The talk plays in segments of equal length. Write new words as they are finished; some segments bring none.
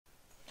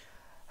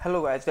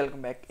Hello guys,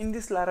 welcome back. In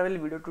this Laravel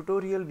video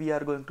tutorial, we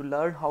are going to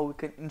learn how we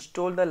can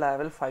install the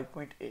Laravel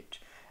 5.8,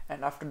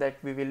 and after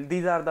that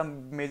these are the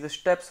major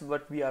steps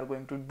what we are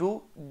going to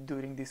do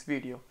during this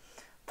video.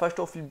 First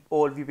of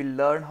all, we will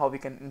learn how we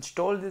can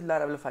install this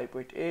Laravel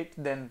 5.8,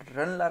 then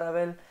run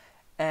Laravel,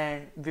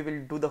 and we will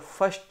do the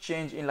first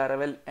change in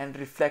Laravel and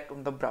reflect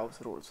on the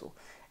browser also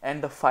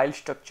and the file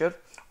structure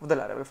of the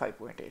Laravel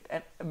 5.8,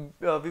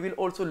 and we will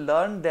also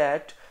learn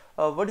that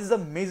what is the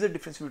major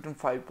difference between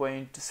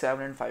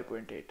 5.7 and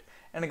 5.8.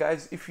 And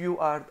guys, if you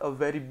are a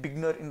very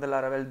beginner in the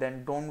Laravel,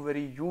 then don't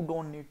worry, you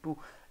don't need to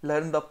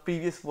learn the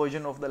previous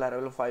version of the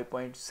Laravel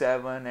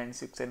 5.7 and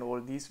 6 and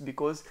all these,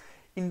 because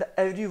in the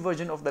every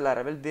version of the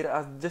Laravel there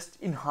are just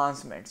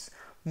enhancements.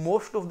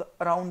 Most of the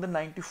around the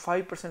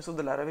 95% of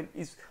the Laravel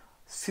is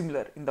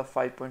similar in the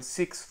 5.6,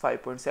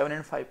 5.7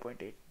 and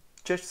 5.8.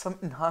 Just some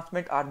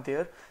enhancement are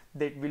there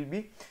that will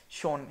be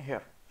shown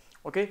here.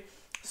 Okay,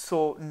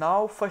 so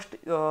now first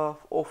of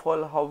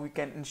all, how we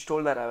can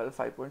install the Laravel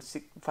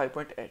 5.6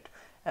 5.8,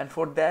 and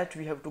for that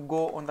we have to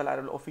go on the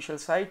Laravel official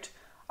site.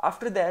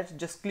 After that,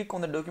 just click on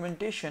the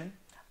documentation.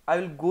 I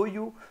will go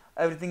you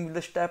everything with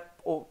the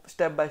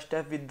step by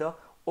step with the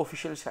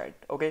official site.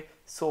 Okay,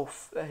 so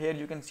here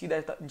you can see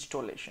that the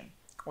installation.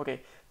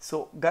 Okay,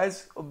 so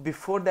guys,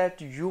 before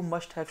that you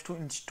must have to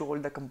install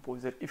the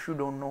composer. If you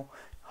don't know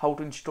how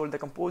to install the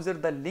composer,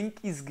 the link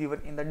is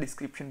given in the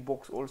description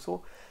box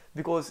also,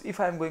 because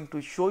if I am going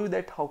to show you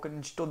that how can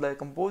install the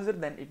composer,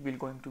 then it will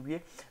going to be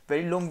a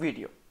very long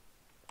video.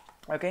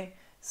 Okay,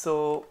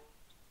 so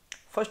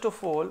first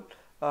of all,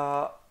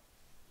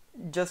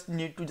 just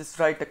need to just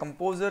write a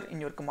composer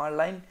in your command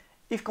line.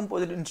 If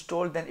composer is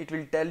installed, then it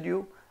will tell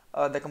you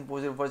the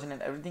composer version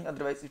and everything,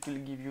 otherwise it will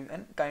give you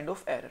an kind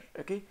of error.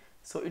 Okay,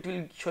 so it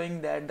will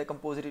showing that the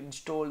composer is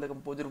installed, the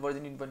composer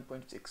version in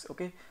 1.6.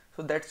 okay,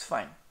 so that's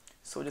fine.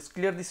 So just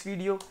clear this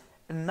video,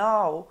 and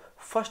now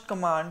first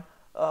command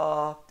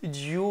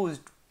is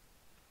used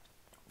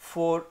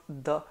for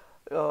the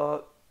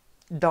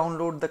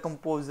download the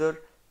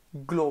composer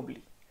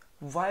globally.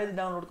 Why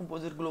download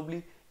composer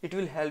globally? It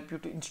will help you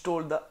to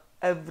install the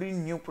every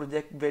new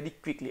project very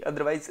quickly.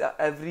 Otherwise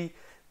every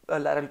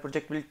Laravel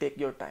project will take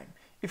your time.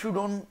 If you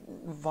don't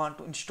want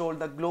to install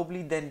the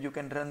globally, then you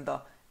can run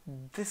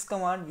this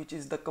command, which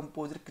is the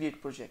composer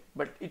create project,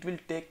 but it will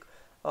take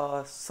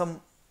some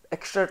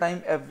extra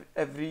time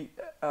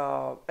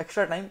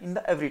extra time in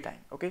the every time.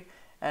 Okay,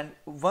 and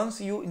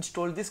once you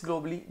install this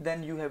globally,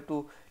 then you have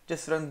to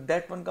just run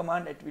that one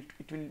command.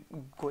 It will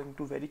going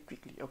to very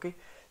quickly. Okay,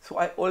 so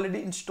I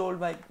already installed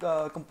my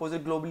composer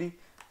globally,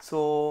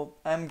 so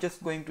I'm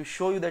just going to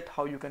show you that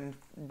how you can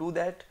do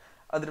that.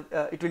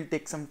 It will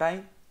take some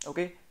time.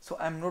 Okay, so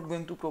I'm not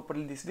going to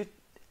properly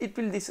it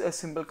will this a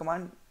simple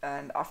command,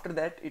 and after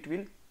that it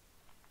will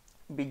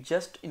be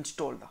just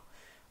install the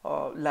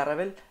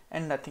Laravel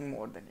and nothing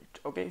more than it.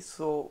 Okay,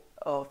 so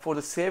for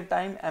the save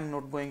time, I'm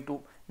not going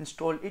to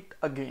install it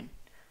again.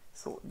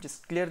 So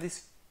just clear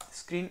this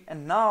screen,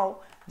 and now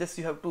just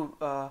you have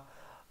to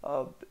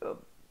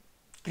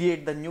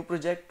create the new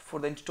project for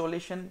the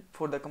installation.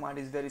 For the command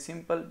is very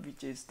simple,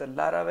 which is the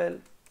Laravel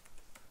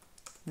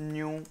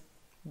new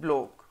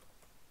blog.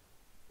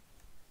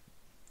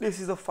 This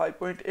is a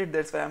 5.8,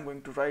 that's why I'm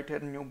going to write here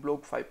new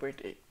blog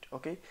 5.8.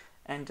 okay,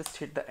 and just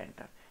hit the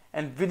enter,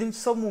 and within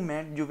some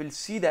moment you will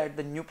see that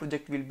the new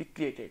project will be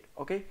created.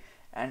 Okay,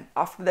 and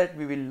after that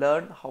we will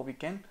learn how we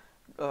can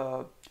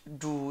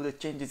do the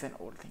changes and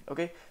all thing.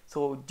 Okay,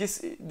 so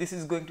this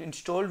is going to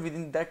install.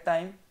 Within that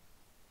time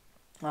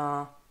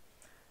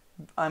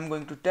I'm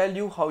going to tell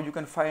you how you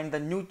can find the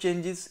new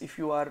changes. If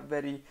you are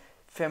very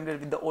familiar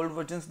with the old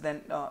versions,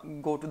 then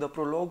go to the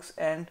prologues,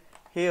 and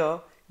here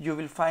you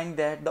will find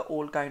that the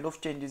old kind of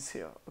changes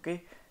here.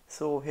 Okay,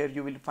 so here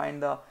you will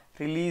find the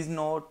release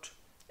note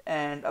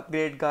and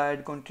upgrade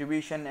guide,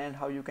 contribution, and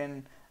how you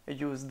can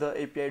use the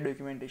API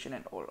documentation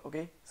and all.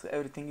 Okay, so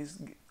everything is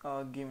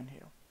given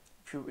here.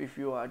 If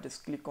you are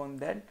just click on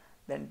that,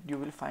 then you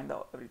will find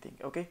out everything.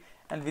 Okay,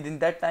 and within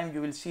that time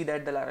you will see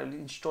that the Laravel is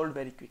installed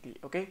very quickly.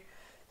 Okay,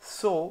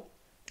 so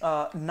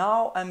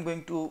now I'm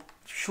going to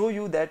show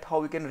you that how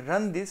we can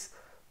run this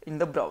in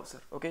the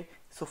browser. Okay,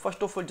 so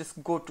first of all,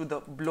 just go to the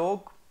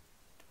blog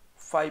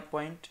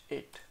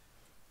 5.8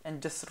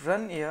 and just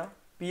run here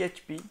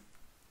php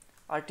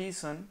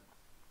artisan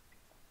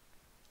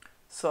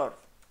serve,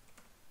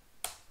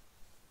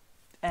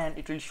 and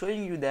it will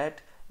showing you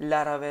that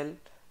Laravel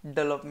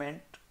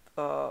development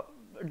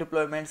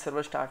deployment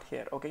server start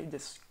here. Okay,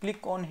 just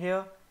click on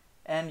here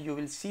and you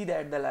will see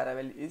that the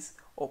Laravel is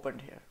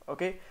opened here.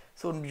 Okay,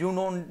 so you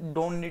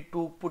don't need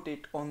to put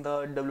it on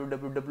the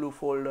www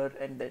folder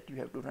and that you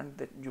have to run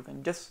that. You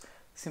can just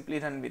simply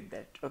run with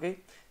that. Okay,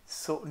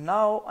 so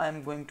now I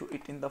am going to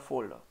it in the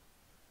folder,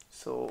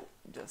 so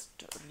just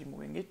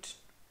removing it,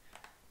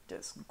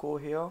 just go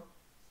here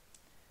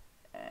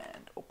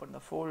and open the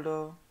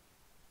folder,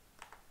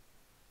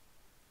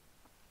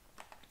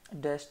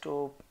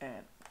 desktop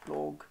and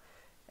blog,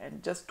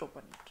 and just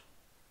open it.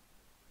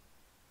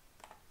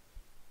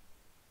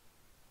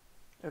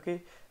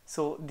 Okay,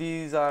 so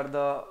these are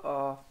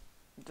the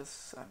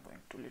just I'm going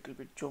to little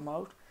bit zoom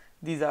out.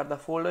 These are the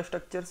folder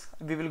structures.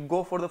 We will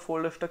go for the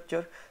folder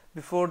structure.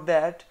 Before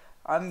that,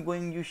 I'm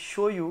going to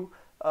show you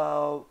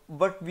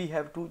what we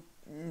have to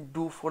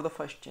do for the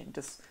first change.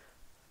 Just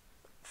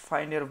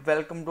find your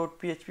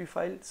welcome.php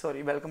file,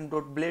 sorry,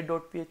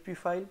 welcome.blade.php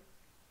file.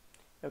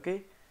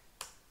 Okay,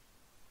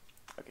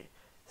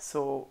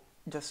 so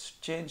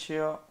just change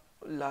here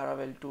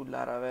Laravel to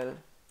Laravel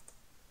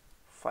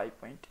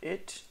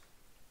 5.8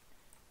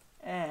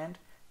 and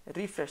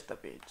refresh the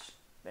page.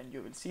 Then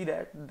you will see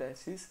that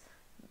this is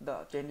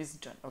the change is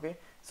done. Okay,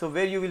 so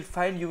where you will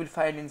find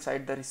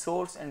inside the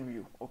resource and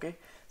view. Okay,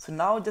 so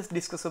now just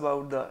discuss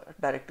about the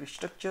directory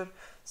structure.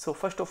 So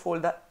first of all,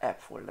 the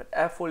app folder.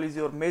 App folder is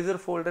your major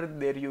folder.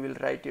 There you will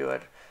write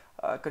your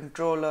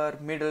controller,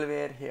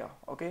 middleware here.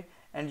 Okay,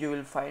 and you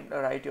will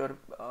write your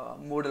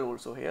model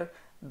also here.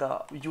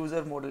 The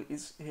user model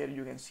is here,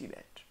 you can see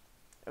that.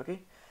 Okay,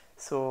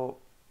 so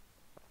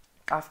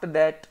after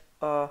that,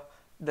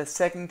 the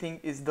second thing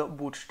is the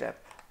bootstrap.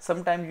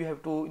 Sometimes you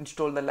have to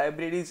install the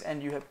libraries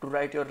and you have to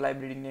write your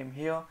library name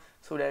here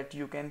so that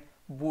you can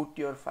boot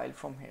your file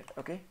from here.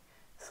 Okay,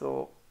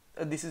 so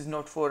this is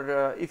not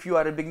for if you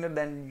are a beginner,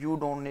 then you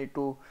don't need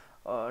to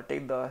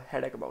take the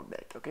headache about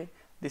that. Okay,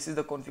 this is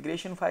the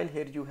configuration file.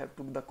 Here you have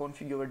to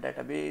configure your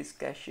database,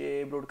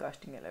 cache,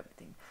 broadcasting and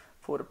everything.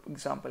 For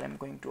example, I'm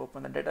going to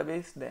open the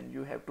database, then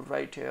you have to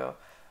write here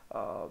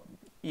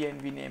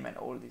env name and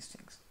all these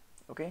things.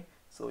 Okay,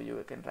 so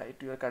you can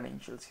write your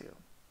credentials here.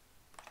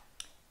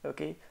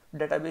 Okay,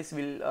 database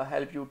will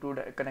help you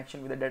to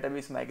connection with the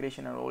database,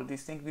 migration and all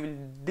these things. We will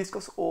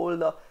discuss all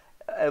the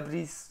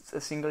every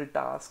single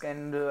task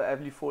and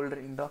every folder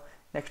in the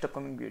next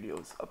upcoming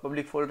videos. A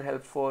public folder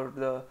help for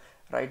the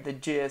write the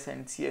JS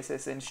and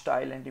CSS and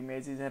style and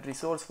images, and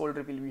resource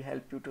folder will be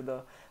help you to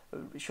the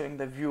showing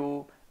the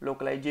view,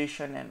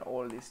 localization and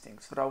all these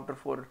things. Router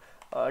for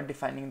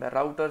defining the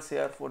routers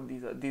here. For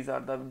these are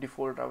the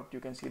default route. You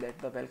can see that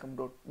the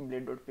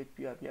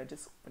welcome.blade.php, we are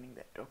just opening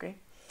that. Okay,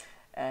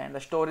 and the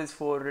storage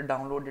for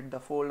downloaded the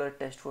folder,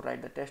 test for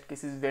write the test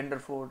cases, vendor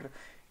folder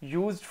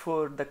used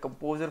for the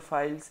composer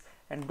files,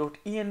 and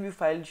 .env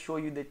file show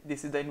you that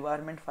this is the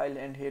environment file,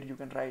 and here you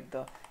can write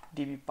the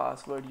db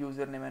password,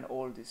 username and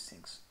all these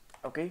things.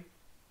 Okay,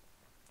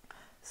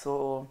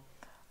 so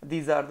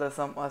these are the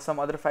some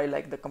other file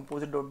like the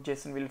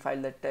composer.json will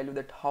file that tell you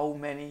that how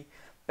many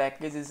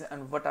packages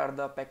and what are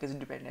the package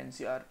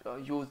dependency are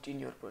used in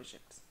your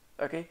projects.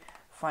 Okay,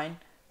 fine.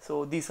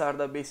 So these are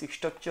the basic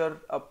structure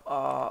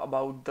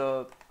about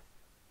the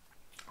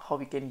how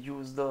we can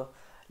use the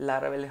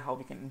Laravel, how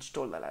we can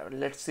install the Laravel.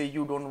 Let's say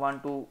you don't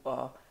want to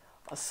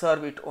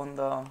serve it on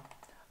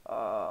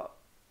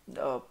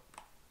the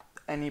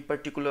any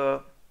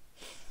particular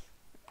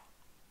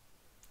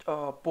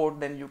port,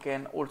 then you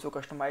can also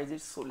customize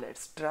it. So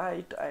let's try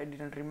it. I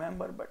didn't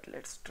remember, but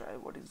let's try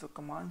what is the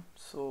command.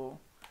 So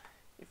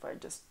if I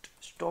just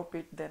stop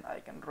it, then I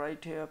can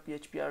write here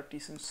php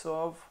artisan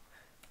serve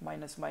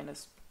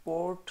 --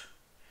 port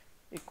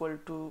equal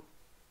to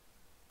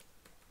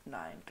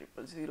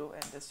 9000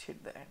 and just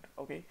hit the end.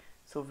 Okay,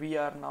 so we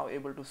are now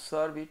able to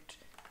serve it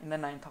in the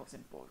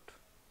 9000 port.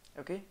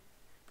 Okay,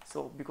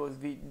 so because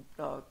we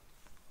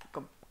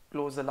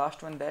close the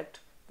last one,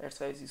 that's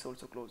why it's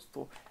also closed.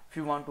 So if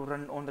you want to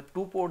run on the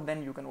 2 port,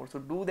 then you can also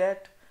do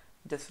that.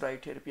 Just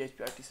write here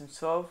php artisan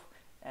serve,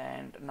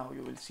 and now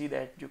you will see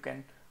that you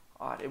can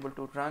are able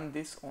to run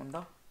this on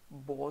the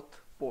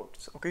both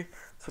ports. Okay,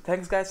 so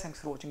thanks guys, thanks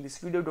for watching this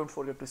video. Don't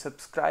forget to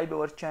subscribe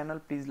our channel,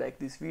 please like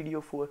this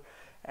video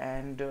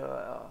and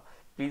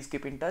please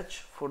keep in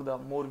touch for the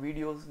more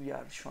videos we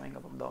are showing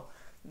about the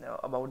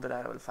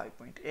Laravel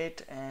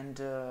 5.8, and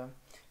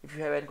if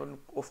you have any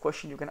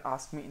question, you can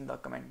ask me in the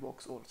comment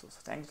box also. So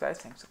thanks guys,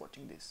 thanks for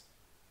watching this.